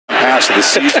pass of the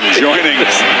season, joining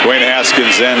Dwayne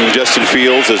Haskins and Justin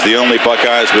Fields as the only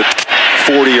Buckeyes with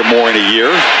 40 or more in a year.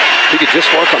 He could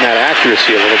just work on that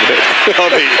accuracy a little bit.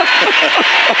 Covey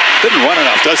didn't run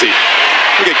enough, does he?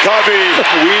 Look at Covey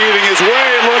weaving his way.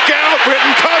 Look out,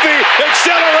 Britton Covey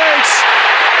accelerates.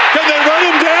 Can they run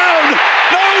him down?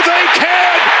 No, they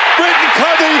can't. Britton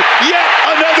Covey, yet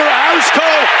another house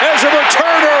call as a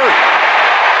returner.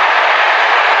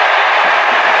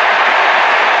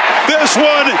 This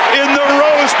one in the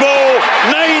Rose Bowl,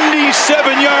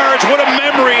 97 yards. What a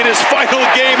memory in his final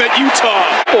game at Utah.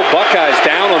 Buckeyes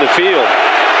down on the field.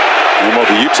 And while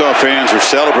the Utah fans are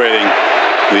celebrating,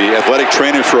 the athletic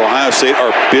trainers for Ohio State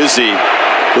are busy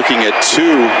looking at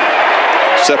two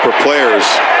separate players.